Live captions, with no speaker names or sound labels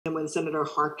And when Senator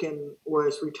Harkin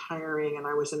was retiring and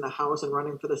I was in the House and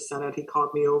running for the Senate, he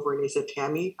called me over and he said,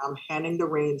 "Tammy, I'm handing the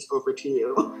reins over to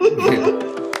you."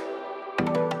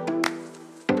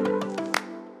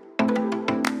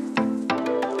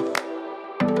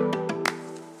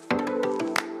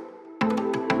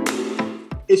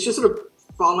 It's just sort of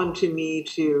fallen to me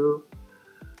to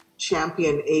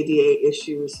champion ADA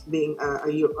issues, being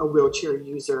a wheelchair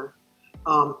user.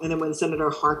 And then when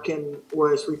Senator Harkin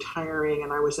was retiring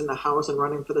and I was in the House and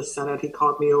running for the Senate, he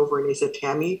called me over and he said,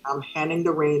 "Tammy, I'm handing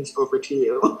the reins over to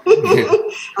you."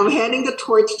 I'm handing the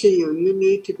torch to you. You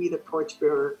need to be the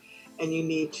torchbearer and you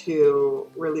need to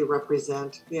really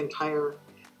represent the entire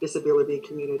disability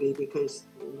community, because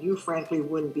you frankly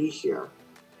wouldn't be here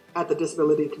had the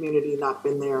disability community not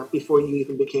been there before you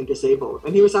even became disabled.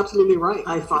 And he was absolutely right.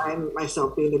 I find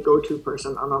myself being the go-to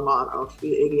person on a lot of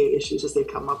the ADA issues as they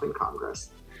come up in Congress.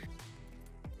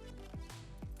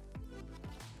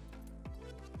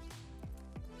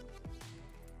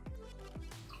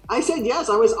 I said yes.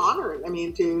 I was honored. I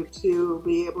mean, to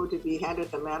be able to be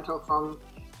handed the mantle from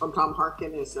Tom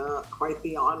Harkin is quite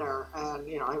the honor. And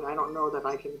I don't know that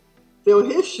I can fill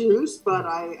his shoes, but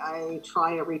I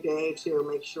try every day to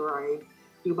make sure I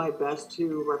do my best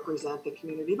to represent the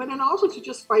community, but then also to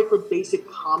just fight for basic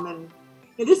common.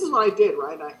 And this is what I did,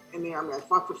 right? In the Army, I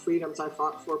fought for freedoms. I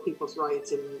fought for people's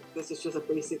rights, and this is just a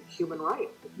basic human right: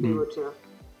 to be able to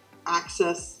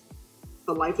access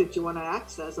the life that you want to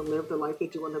access and live the life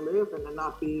that you want to live, and then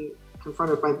not be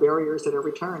confronted by barriers at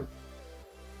every turn.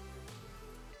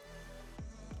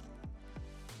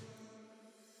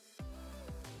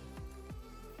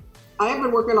 I have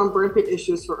been working on burn pit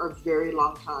issues for a very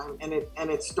long time, and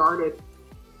it started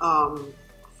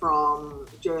from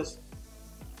just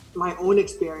my own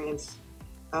experience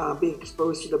being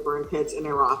exposed to the burn pits in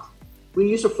Iraq. We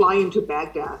used to fly into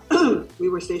Baghdad. We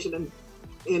were stationed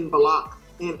in Balak,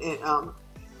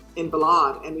 in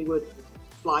Balad, and we would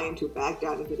fly into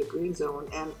Baghdad, into the green zone.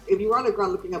 And if you were on the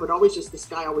ground looking up, the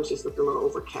sky always just looked a little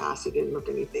overcast. It didn't look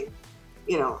anything,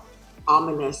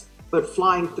 ominous. But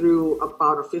flying through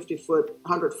about a 50-foot,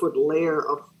 100-foot layer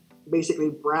of basically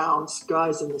brown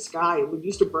scuzz in the sky, we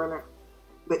used to burn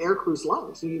the air crew's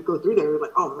lungs. You go through there, you're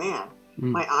like, oh man,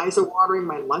 my eyes are watering,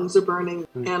 my lungs are burning.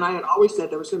 And I had always said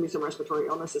there was going to be some respiratory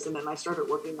illnesses. And then I started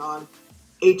working on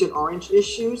Agent Orange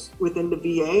issues within the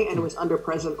VA. And it was under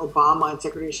President Obama and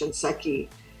Secretary Shinseki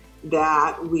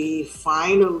that we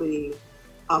finally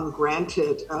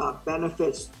granted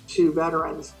benefits to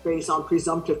veterans based on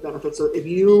presumptive benefits. So if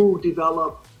you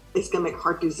develop ischemic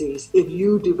heart disease, if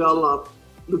you develop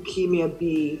leukemia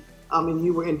B, and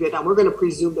you were in Vietnam, we're going to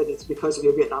presume that it's because of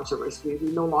your Vietnam service. We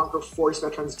no longer force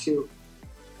veterans to,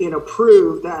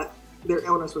 prove that their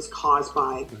illness was caused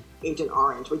by Agent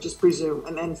Orange. We just presume.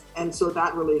 And so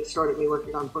that really started me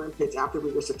working on burn pits after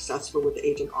we were successful with the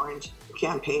Agent Orange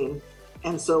campaign.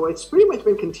 And so it's pretty much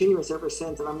been continuous ever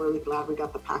since, and I'm really glad we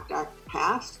got the PACT Act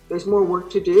passed. There's more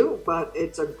work to do, but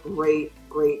it's a great,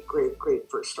 great, great, great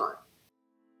first start.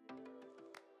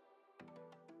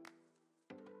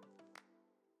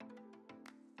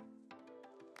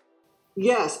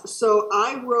 Yes, so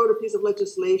I wrote a piece of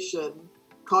legislation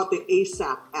called the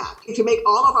ASAP Act to make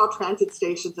all of our transit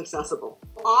stations accessible.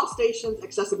 All stations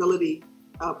accessibility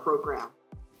program,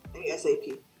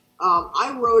 ASAP.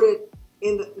 I wrote it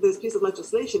in this piece of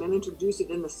legislation and introduced it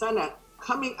in the Senate,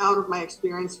 coming out of my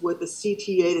experience with the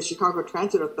CTA, the Chicago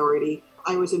Transit Authority.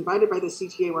 I was invited by the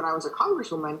CTA when I was a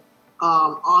congresswoman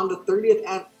on the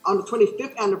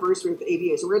 25th anniversary of the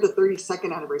ADA. So we're at the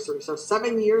 32nd anniversary. So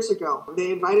 7 years ago,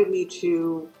 they invited me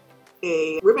to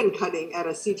a ribbon cutting at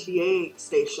a CTA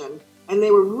station, and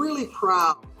they were really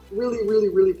proud, really, really,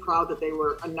 really proud that they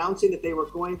were announcing that they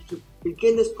were going to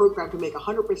begin this program to make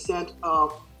 100%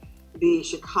 of the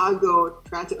Chicago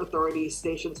Transit Authority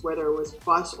stations, whether it was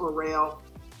bus or rail,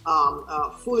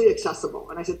 fully accessible.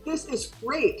 And I said, this is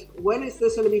great. When is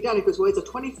this going to be done? He goes, well, it's a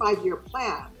 25-year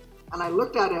plan. And I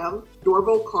looked at him,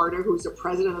 Dorval Carter, who's the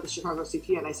president of the Chicago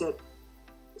CTA, and I said,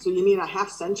 so you mean a half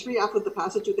century after the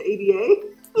passage of the ADA?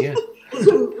 Yeah.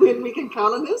 when we can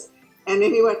count on this? And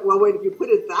then he went, well, wait, if you put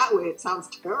it that way, it sounds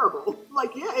terrible. I'm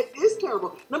like, yeah, it is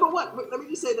terrible. Number one, let me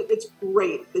just say that it's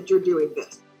great that you're doing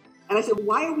this. And I said,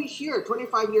 why are we here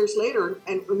 25 years later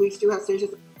and when we still have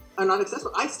stations that are not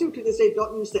accessible? I still to this day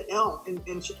don't use the L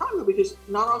in Chicago because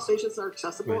not all stations are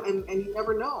accessible, right. and you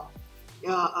never know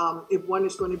if one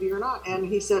is going to be or not. And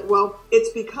he said, well,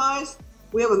 it's because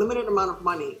we have a limited amount of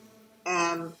money,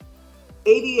 and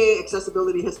ADA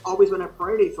accessibility has always been a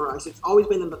priority for us. It's always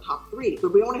been in the top 3,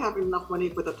 but we only have enough money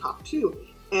for the top 2.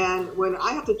 And when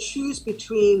I have to choose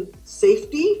between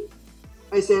safety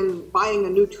as in buying a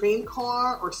new train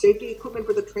car or safety equipment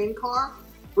for the train car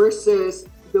versus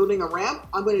building a ramp,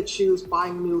 I'm going to choose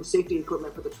buying new safety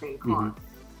equipment for the train car.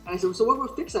 And I said, so what will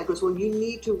fix that? He goes, well, we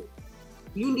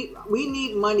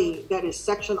need money that is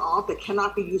sectioned off, that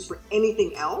cannot be used for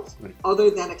anything else other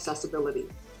than accessibility.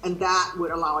 And that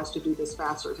would allow us to do this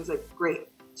faster. So I was like, great.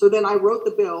 So then I wrote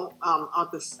the bill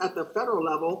at the federal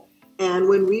level. And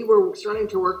when we were starting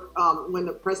to work, when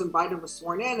the President Biden was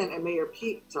sworn in and Mayor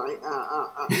Pete,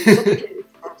 Secretary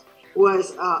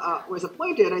was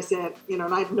appointed, I said, and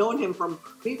I'd known him from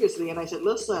previously, and I said,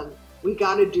 listen, we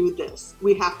got to do this.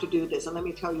 We have to do this. And let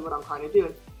me tell you what I'm trying to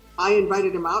do. I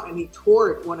invited him out, and he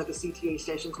toured one of the CTA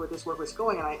stations where this work was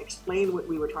going, and I explained what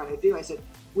we were trying to do. I said,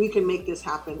 we can make this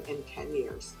happen in 10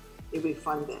 years if we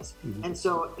fund this. And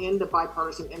so in the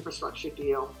bipartisan infrastructure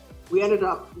deal, we ended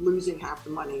up losing half the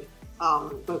money.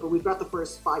 But we've got the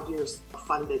first 5 years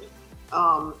funded,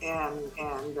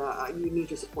 and you need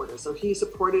to support it. So he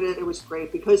supported it. It was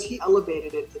great because he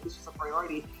elevated it. This was a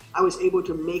priority. I was able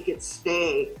to make it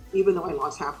stay, even though I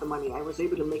lost half the money. I was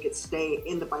able to make it stay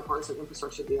in the bipartisan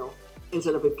infrastructure deal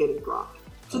instead of it getting dropped.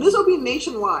 So this will be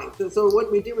nationwide. So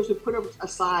what we did was we put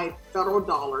aside federal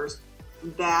dollars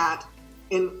that,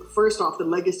 first off, the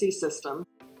legacy system,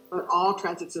 but all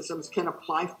transit systems can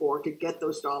apply for to get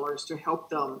those dollars to help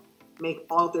them make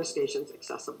all of their stations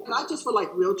accessible. Not just for like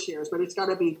wheelchairs, but it's got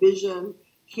to be vision,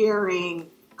 hearing,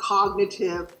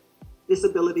 cognitive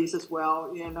disabilities as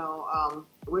well.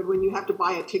 When you have to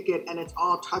buy a ticket and it's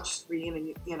all touch screen,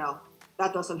 and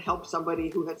that doesn't help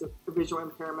somebody who has a visual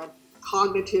impairment.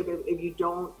 Cognitive, if you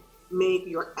don't make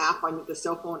your app on the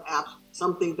cell phone app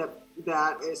something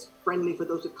that is friendly for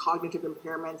those with cognitive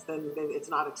impairments, then it's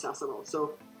not accessible.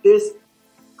 So this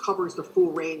covers the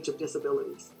full range of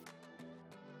disabilities.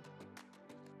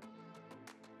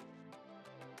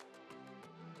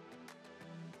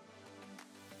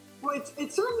 Well,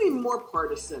 it's certainly more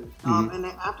partisan, and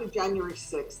after January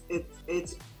 6th,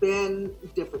 it's been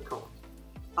difficult,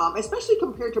 especially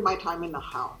compared to my time in the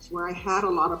House, where I had a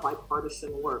lot of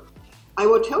bipartisan work. I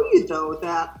will tell you, though,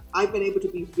 that I've been able to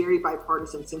be very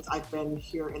bipartisan since I've been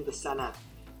here in the Senate.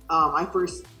 My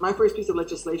first piece of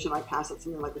legislation I passed at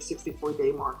something like the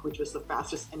 64-day mark, which was the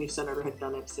fastest any senator had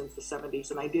done it since the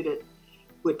 70s, and I did it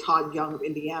with Todd Young of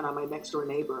Indiana, my next-door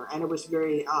neighbor, and it was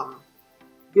very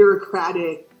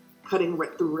bureaucratic, cutting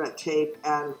through red tape,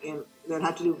 and that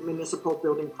had to do with municipal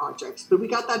building projects. But we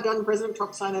got that done. President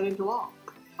Trump signed that into law.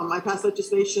 I passed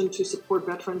legislation to support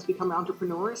veterans become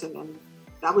entrepreneurs, and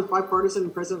that was bipartisan,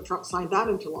 and President Trump signed that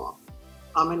into law.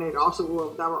 And that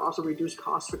will also reduce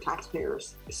costs for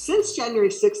taxpayers. Since January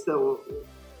 6th, though,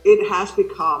 it has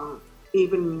become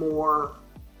even more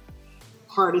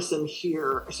partisan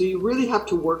here. So you really have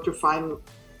to work to find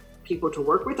people to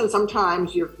work with, and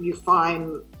sometimes you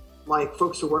find like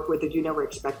folks to work with that you never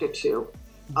expected to,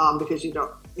 because you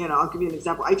don't. I'll give you an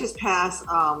example. I just passed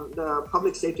the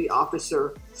Public Safety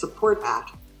Officer Support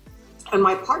Act, and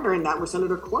my partner in that was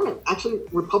Senator Cornyn, actually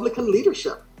Republican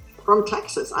leadership from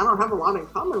Texas. I don't have a lot in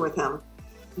common with him,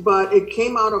 but it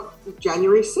came out of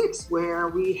January 6th, where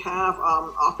we have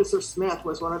Officer Smith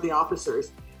was one of the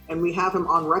officers, and we have him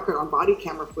on record on body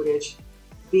camera footage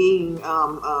being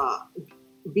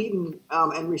beaten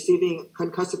and receiving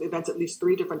concussive events at least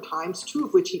 3 different times, 2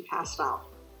 of which he passed out,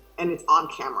 and it's on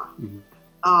camera.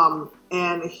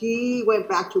 And he went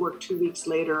back to work 2 weeks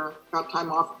later, got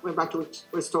time off, went back to work,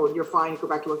 was told, you're fine, go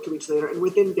back to work 2 weeks later, and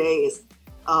within days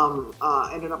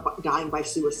ended up dying by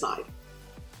suicide.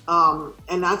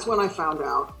 And that's when I found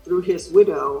out through his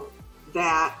widow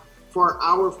that for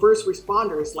our first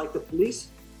responders, like the police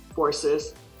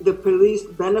forces, the Police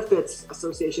Benefits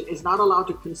Association is not allowed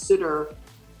to consider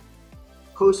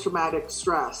post-traumatic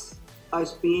stress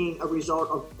as being a result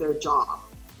of their job.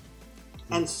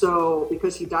 And so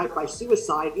because he died by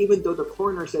suicide, even though the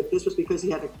coroner said this was because he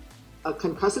had a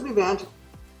concussive event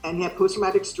and he had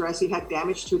post-traumatic stress, he had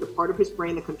damage to the part of his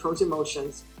brain that controls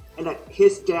emotions, and that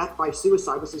his death by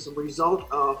suicide was as a result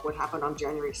of what happened on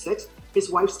January 6th,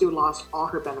 his wife still lost all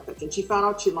her benefits. And she found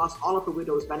out she lost all of the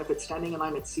widow's benefits standing in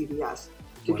line at CVS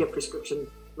to get prescription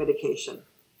medication.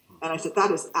 And I said, that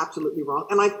is absolutely wrong.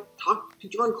 And I talked to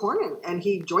John Cornyn, and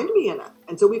he joined me in it.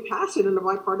 And so we passed it in a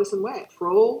bipartisan way,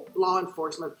 pro-law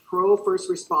enforcement, pro-first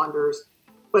responders,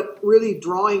 but really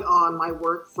drawing on my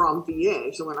work from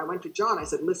VA. So when I went to John, I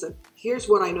said, listen, here's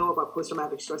what I know about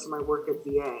post-traumatic stress in my work at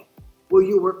VA. Will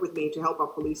you work with me to help our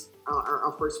police,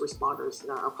 our first responders,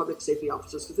 our public safety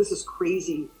officers? Because this is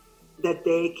crazy that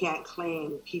they can't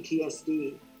claim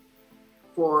PTSD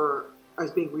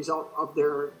as being a result of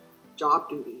their job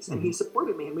duties. And he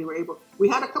supported me, and we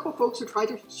had a couple folks who tried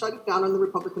to shut it down on the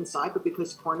Republican side, but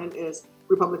because Cornyn is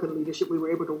Republican leadership, we were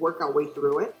able to work our way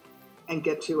through it and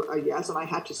get to a yes. And I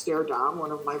had to stare down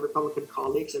one of my Republican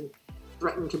colleagues and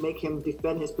threatened to make him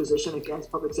defend his position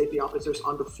against public safety officers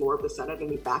on the floor of the Senate, and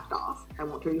he backed off. I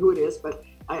won't tell you who it is, but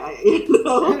because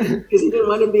he didn't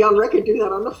want to be on record do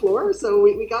that on the floor. So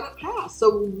we got it passed.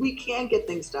 So we can get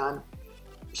things done.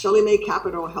 Shelley May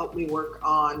Capito helped me work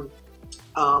on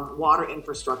water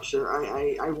infrastructure.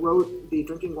 I wrote the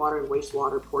drinking water and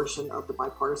wastewater portion of the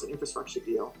bipartisan infrastructure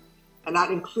deal. And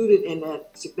that included in it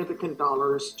significant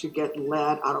dollars to get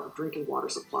lead out of drinking water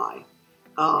supply,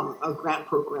 of grant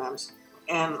programs.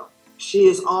 And she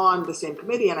is on the same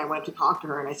committee, and I went to talk to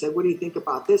her and I said, what do you think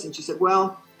about this? And she said,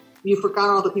 well, you forgot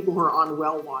all the people who are on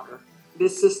well water.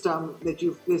 This system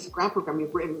this grant program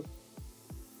you've written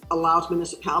allows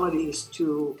municipalities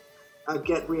to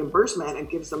get reimbursement and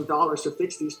gives them dollars to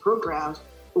fix these programs.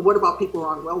 But what about people who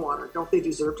are on well water? Don't they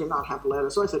deserve to not have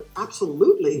lead? So I said,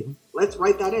 absolutely, let's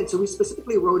write that in. So we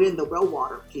specifically wrote in the well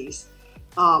water piece,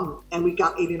 and we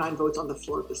got 89 votes on the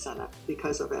floor of the Senate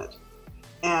because of it.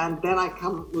 And then I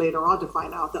come later on to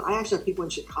find out that I actually have people in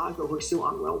Chicago who are still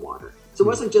on well water. So it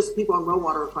wasn't just people on well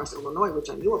water across Illinois, which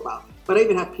I knew about, but I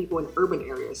even have people in urban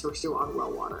areas who are still on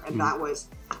well water. And that was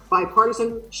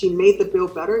bipartisan. She made the bill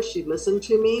better. She listened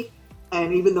to me.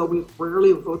 And even though we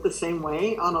rarely vote the same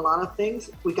way on a lot of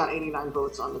things, we got 89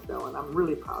 votes on the bill, and I'm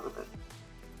really proud of it.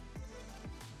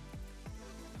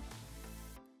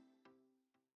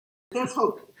 There's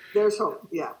hope. There's hope,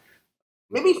 yeah.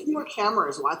 Maybe fewer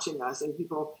cameras watching us, and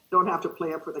people don't have to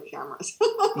play up for the cameras.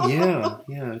 Yeah.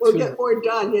 We'll get more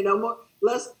done,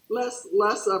 less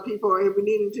people are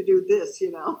needing to do this,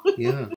 Yeah.